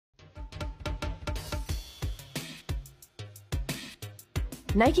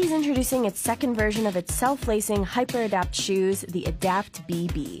Nike's introducing its second version of its self-lacing hyper-adapt shoes, the Adapt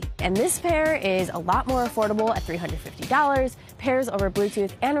BB. And this pair is a lot more affordable at $350, pairs over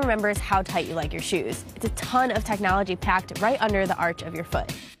Bluetooth, and remembers how tight you like your shoes. It's a ton of technology packed right under the arch of your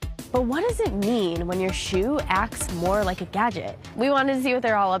foot. But what does it mean when your shoe acts more like a gadget? We wanted to see what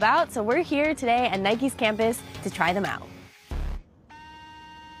they're all about, so we're here today at Nike's campus to try them out.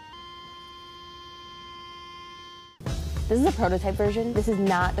 This is a prototype version. This is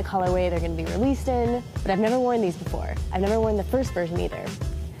not the colorway they're going to be released in, but I've never worn these before. I've never worn the first version either.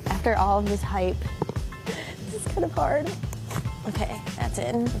 After all of this hype, this is kind of hard. Okay, that's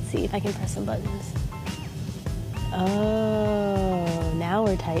in. Let's see if I can press some buttons. Oh, now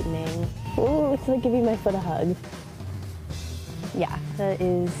we're tightening. Ooh, it's like giving my foot a hug. Yeah, that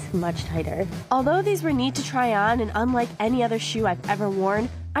is much tighter. Although these were neat to try on and unlike any other shoe I've ever worn,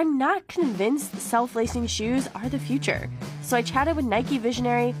 I'm not convinced self-lacing shoes are the future. So I chatted with Nike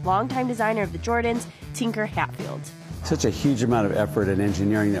visionary, longtime designer of the Jordans, Tinker Hatfield. Such a huge amount of effort and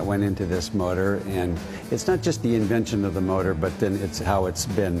engineering that went into this motor, and it's not just the invention of the motor, but then it's how it's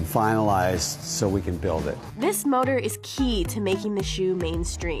been finalized so we can build it. This motor is key to making the shoe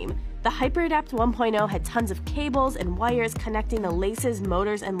mainstream. The HyperAdapt 1.0 had tons of cables and wires connecting the laces,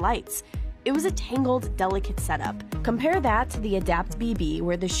 motors, and lights. It was a tangled, delicate setup. Compare that to the Adapt BB,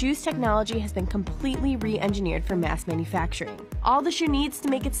 where the shoe's technology has been completely re-engineered for mass manufacturing. All the shoe needs to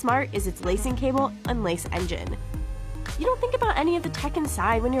make it smart is its lacing cable and lace engine. You don't think about any of the tech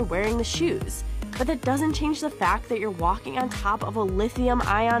inside when you're wearing the shoes, but that doesn't change the fact that you're walking on top of a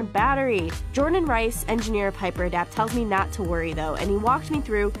lithium-ion battery. Jordan Rice, engineer of HyperAdapt, tells me not to worry though, and he walked me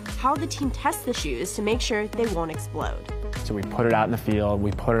through how the team tests the shoes to make sure they won't explode. So we put it out in the field,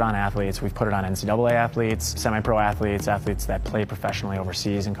 we put it on athletes, we've put it on NCAA athletes, semi-pro athletes, athletes that play professionally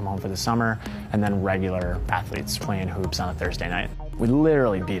overseas and come home for the summer, and then regular athletes playing hoops on a Thursday night. We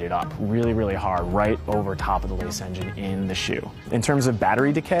literally beat it up really, really hard right over top of the lace engine in the shoe. In terms of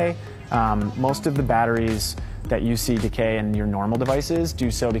battery decay, most of the batteries that you see decay in your normal devices do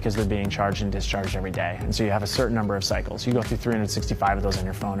so because they're being charged and discharged every day. And so you have a certain number of cycles. You go through 365 of those on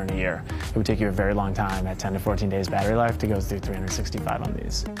your phone in a year. It would take you a very long time at 10 to 14 days battery life to go through 365 on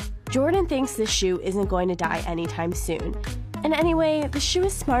these. Jordan thinks this shoe isn't going to die anytime soon. And anyway, the shoe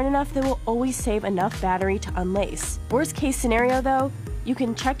is smart enough that will always save enough battery to unlace. Worst case scenario though, you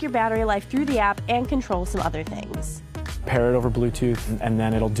can check your battery life through the app and control some other things. Pair it over Bluetooth, and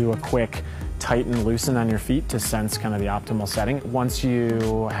then it'll do a quick tighten, loosen on your feet to sense kind of the optimal setting. Once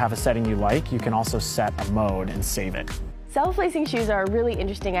you have a setting you like, you can also set a mode and save it. Self-lacing shoes are a really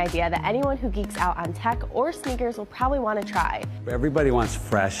interesting idea that anyone who geeks out on tech or sneakers will probably want to try. Everybody wants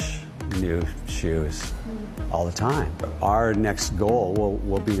fresh, new shoes all the time. Our next goal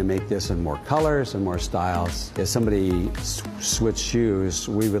will be to make this in more colors and more styles. If somebody switched shoes,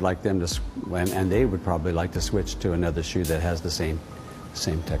 we would like them to, and they would probably like to switch to another shoe that has the same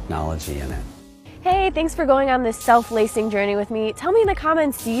technology in it. Hey, thanks for going on this self-lacing journey with me. Tell me in the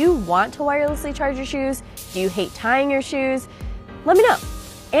comments, do you want to wirelessly charge your shoes? Do you hate tying your shoes? Let me know.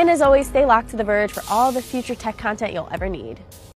 And as always, stay locked to The Verge for all the future tech content you'll ever need.